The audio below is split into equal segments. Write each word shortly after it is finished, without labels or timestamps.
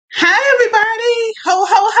Ho,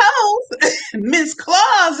 ho, ho. Miss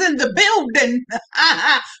Claus in the building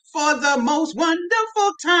for the most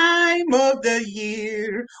wonderful time of the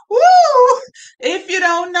year. Woo! If you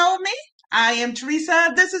don't know me, I am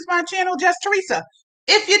Teresa. This is my channel, Just Teresa.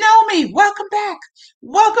 If you know me, welcome back.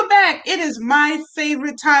 Welcome back. It is my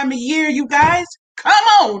favorite time of year, you guys. Come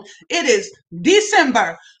on. It is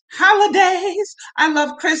December. Holidays. I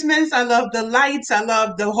love Christmas. I love the lights. I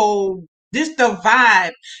love the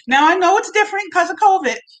vibe. Now I know it's different because of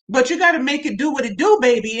COVID, but you got to make it do what it do,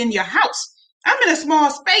 baby, in your house. I'm in a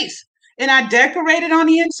small space and I decorated on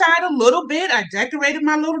the inside a little bit. I decorated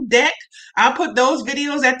my little deck. I'll put those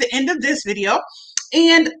videos at the end of this video.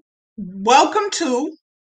 And welcome to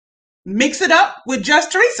Mix It Up with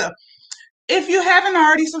Just Teresa. If you haven't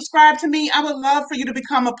already subscribed to me, I would love for you to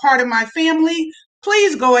become a part of my family.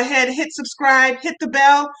 Please go ahead, hit subscribe, hit the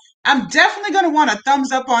bell. I'm definitely going to want a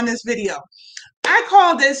thumbs up on this video. I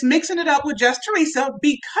call this Mixing It Up with Just Teresa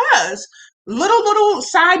because little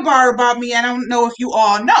sidebar about me, I don't know if you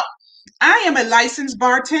all know. I am a licensed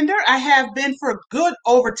bartender. I have been for a good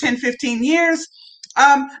over 10, 15 years.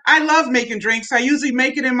 I love making drinks. I usually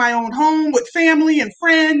make it in my own home with family and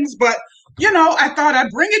friends, but you know, I thought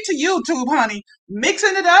I'd bring it to YouTube, honey.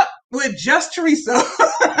 Mixing it up with Just Teresa.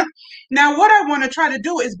 Now, what I want to try to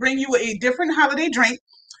do is bring you a different holiday drink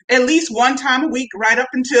at least one time a week, right up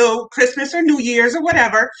until Christmas or New Year's or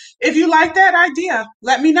whatever. If you like that idea,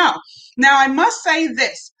 let me know. Now, I must say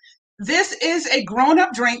this. This is a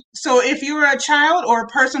grown-up drink, so if you're a child or a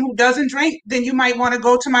person who doesn't drink, then you might want to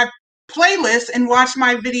go to my playlist and watch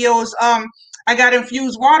my videos. I got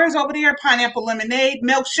infused waters over there, pineapple lemonade,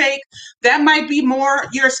 milkshake. That might be more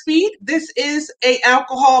your speed. This is a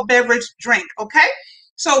alcohol beverage drink, okay?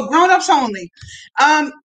 So grown-ups only.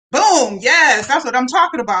 Boom, yes, that's what I'm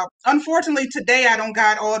talking about. Unfortunately, today I don't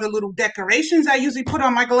got all the little decorations I usually put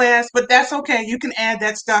on my glass, but that's okay. You can add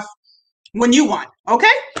that stuff when you want,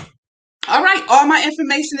 okay? All right, all my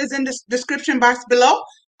information is in the description box below.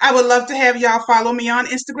 I would love to have y'all follow me on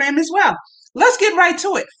Instagram as well. Let's get right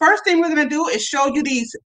to it. First thing we're going to do is show you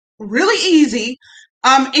these really easy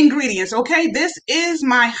ingredients, okay? This is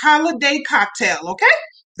my holiday cocktail, okay?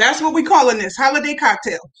 That's what we're calling this, holiday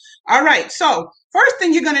cocktail. All right, so first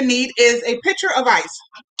thing you're going to need is a pitcher of ice.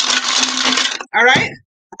 All right,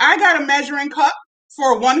 I got a measuring cup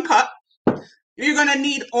for 1 cup. You're going to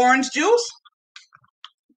need orange juice.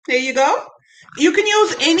 There you go. You can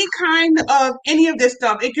use any of this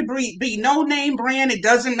stuff. It could be no name brand. It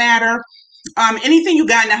doesn't matter. Anything you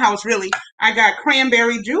got in the house, really. I got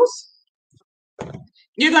cranberry juice.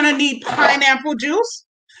 You're going to need pineapple juice.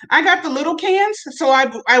 I got the little cans, so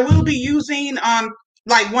I will be using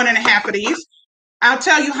like 1.5 of these. I'll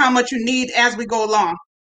tell you how much you need as we go along.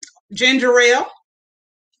 Ginger ale.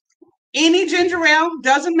 Any ginger ale,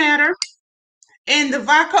 doesn't matter. And the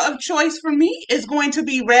vodka of choice for me is going to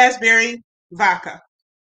be raspberry vodka.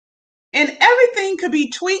 And everything could be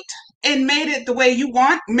tweaked and made it the way you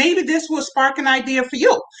want. Maybe this will spark an idea for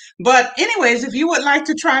you. But anyways, if you would like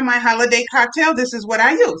to try my holiday cocktail, this is what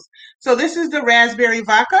I use. So this is the raspberry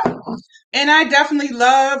vodka. And I definitely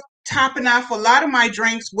love topping off a lot of my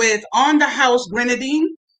drinks with on-the-house Grenadine.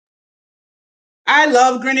 I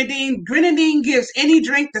love Grenadine. Grenadine gives any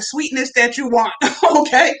drink the sweetness that you want,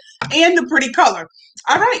 okay? And the pretty color.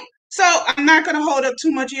 All right, so I'm not going to hold up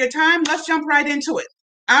too much of your time. Let's jump right into it.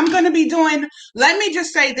 I'm going to be doing, let me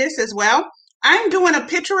just say this as well. I'm doing a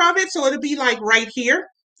picture of it, so it'll be like right here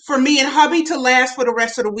for me and hubby to last for the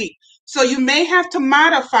rest of the week. So you may have to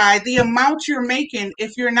modify the amount you're making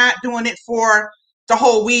if you're not doing it for the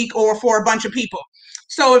whole week or for a bunch of people.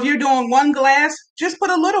 So if you're doing 1 glass, just put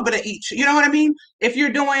a little bit of each. You know what I mean? If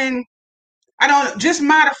you're doing, I don't, just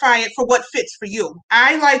modify it for what fits for you.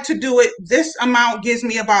 I like to do it. This amount gives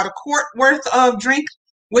me about 1 quart worth of drink,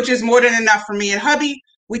 which is more than enough for me and hubby.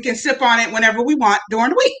 We can sip on it whenever we want during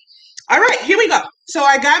the week. All right, here we go. So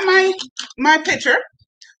I got my pitcher.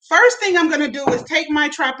 First thing I'm going to do is take my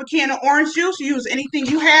Tropicana orange juice. Use anything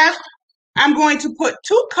you have. I'm going to put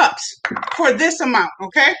 2 cups for this amount,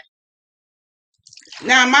 okay?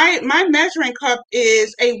 Now, my measuring cup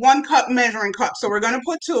is a 1 cup measuring cup. So we're going to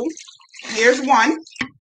put 2. Here's 1.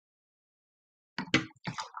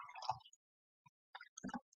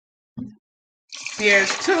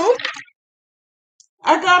 Here's 2.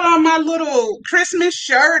 I got on my little Christmas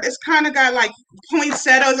shirt. It's kind of got like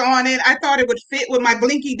poinsettias on it. I thought it would fit with my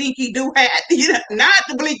Blinky Dinky Doo hat. Not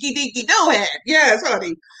the Blinky Dinky Doo hat. Yes,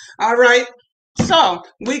 honey. All right. So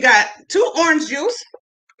we got 2 orange juice.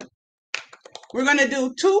 We're going to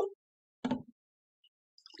do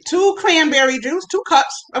 2 cranberry juice, 2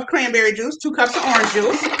 cups of cranberry juice, 2 cups of orange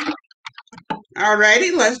juice.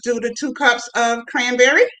 Alrighty, let's do the 2 cups of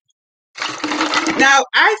cranberry. Now,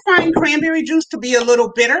 I find cranberry juice to be a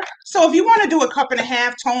little bitter. So if you want to do 1.5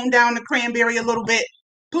 cups, tone down the cranberry a little bit,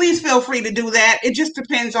 please feel free to do that. It just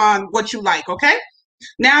depends on what you like, okay?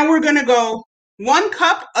 Now we're going to go 1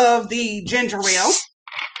 cup of the ginger ale.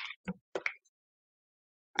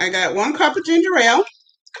 I got 1 cup of ginger ale.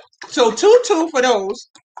 So 2 for those.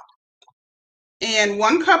 And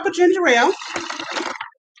 1 cup of ginger ale.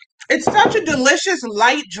 It's such a delicious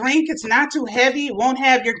light drink. It's not too heavy. It won't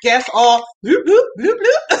have your guests all bloop, bloop, bloop,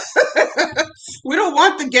 bloop. We don't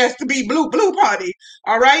want the guests to be blue, blue party.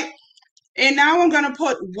 All right. And now I'm going to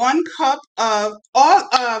put 1 cup of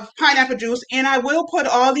all of pineapple juice. And I will put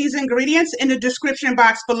all these ingredients in the description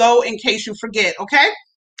box below in case you forget. Okay.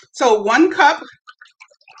 So 1 cup.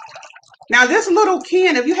 Now this little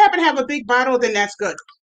can, if you happen to have a big bottle, then that's good.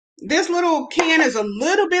 This little can is a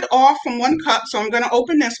little bit off from 1 cup. So I'm going to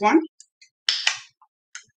open this one.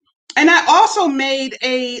 And I also made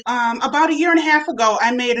about 1.5 years ago,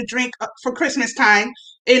 I made a drink for Christmas time,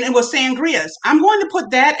 and it was sangrias. I'm going to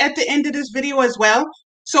put that at the end of this video as well.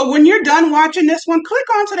 So when you're done watching this one, click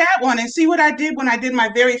onto that one and see what I did when I did my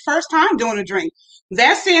very first time doing a drink.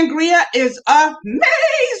 That sangria is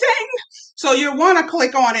amazing. So you'll want to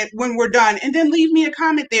click on it when we're done and then leave me a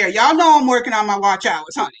comment there. Y'all know I'm working on my watch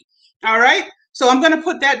hours, honey. All right. So I'm going to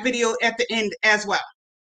put that video at the end as well.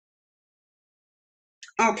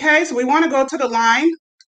 Okay, so we want to go to the line.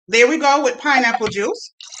 There we go with pineapple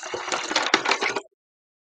juice.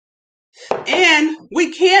 And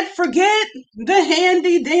we can't forget the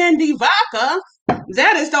handy dandy vodka.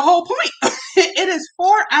 That is the whole point. It is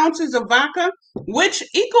 4 ounces of vodka, which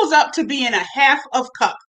equals up to being 1/2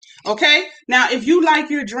 cup. Okay, now if you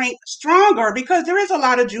like your drink stronger, because there is a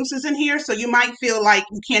lot of juices in here, so you might feel like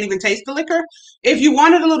you can't even taste the liquor. If you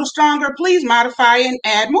want it a little stronger, please modify and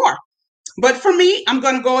add more. But for me, I'm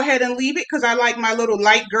going to go ahead and leave it because I like my little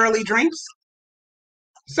light girly drinks.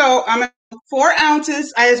 So I'm at 4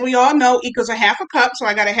 ounces, as we all know, equals 1/2 cup. So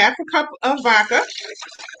I got 1/2 cup of vodka.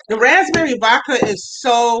 The raspberry vodka is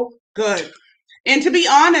so good. And to be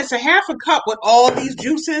honest, 1/2 cup with all these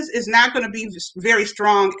juices is not going to be very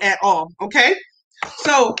strong at all. Okay.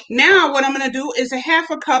 So now what I'm going to do is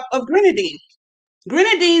 1/2 cup of grenadine.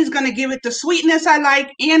 Grenadine is going to give it the sweetness I like,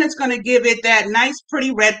 and it's going to give it that nice,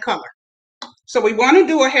 pretty red color. So we want to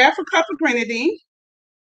do 1/2 cup of grenadine.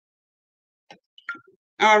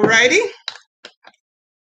 Alrighty.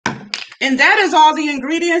 And that is all the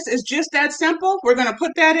ingredients. It's just that simple. We're going to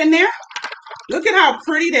put that in there. Look at how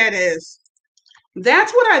pretty that is.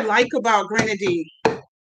 That's what I like about grenadine.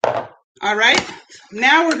 All right.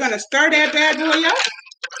 Now we're going to stir that bad boy up.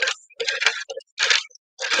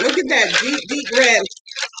 Look at that deep, deep red.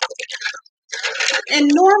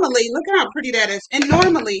 And normally, look at how pretty that is. And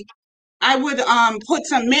normally, I would put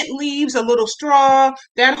some mint leaves, a little straw,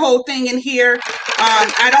 that whole thing in here.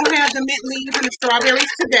 I don't have the mint leaves and the strawberries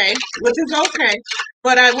today, which is okay.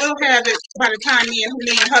 But I will have it by the time me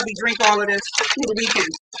and hubby drink all of this through the weekend.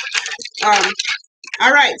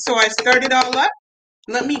 All right, so I stirred it all up.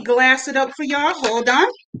 Let me glass it up for y'all. Hold on.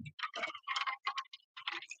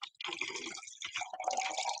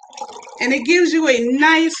 And it gives you a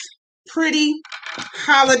nice, pretty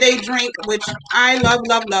holiday drink, which I love,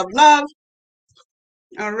 love, love, love.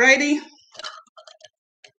 Alrighty.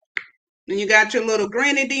 And you got your little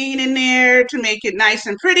grenadine in there to make it nice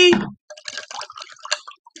and pretty.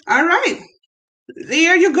 All right.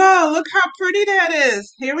 There you go. Look how pretty that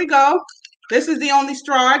is. Here we go. This is the only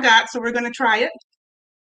straw I got, so we're going to try it.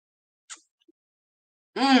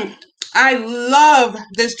 I love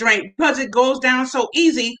this drink because it goes down so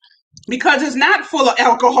easy because it's not full of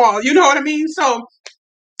alcohol. You know what I mean? So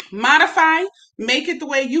modify, make it the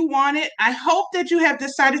way you want it. I hope that you have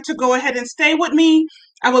decided to go ahead and stay with me.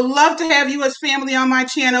 I would love to have you as family on my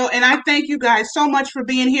channel, and I thank you guys so much for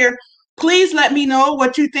being here. Please let me know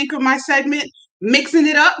what you think of my segment, Mixing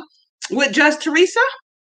It Up with JustTheresa.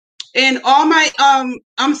 And all my,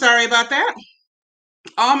 I'm sorry about that.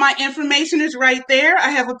 All my information is right there. I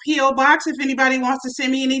have a P.O. box if anybody wants to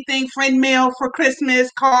send me anything, friend mail for Christmas,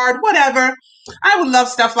 card, whatever. I would love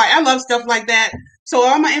stuff like, I love stuff like that. So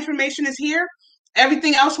all my information is here.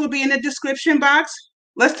 Everything else will be in the description box.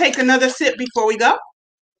 Let's take another sip before we go.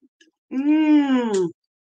 Woo!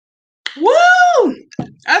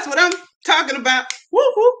 That's what I'm talking about.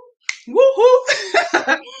 Woo-hoo!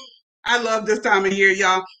 Woo-hoo! I love this time of year,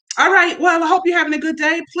 y'all. All right. Well, I hope you're having a good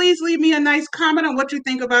day. Please leave me a nice comment on what you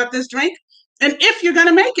think about this drink and if you're going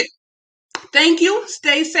to make it. Thank you.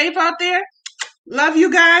 Stay safe out there. Love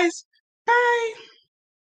you guys. Bye.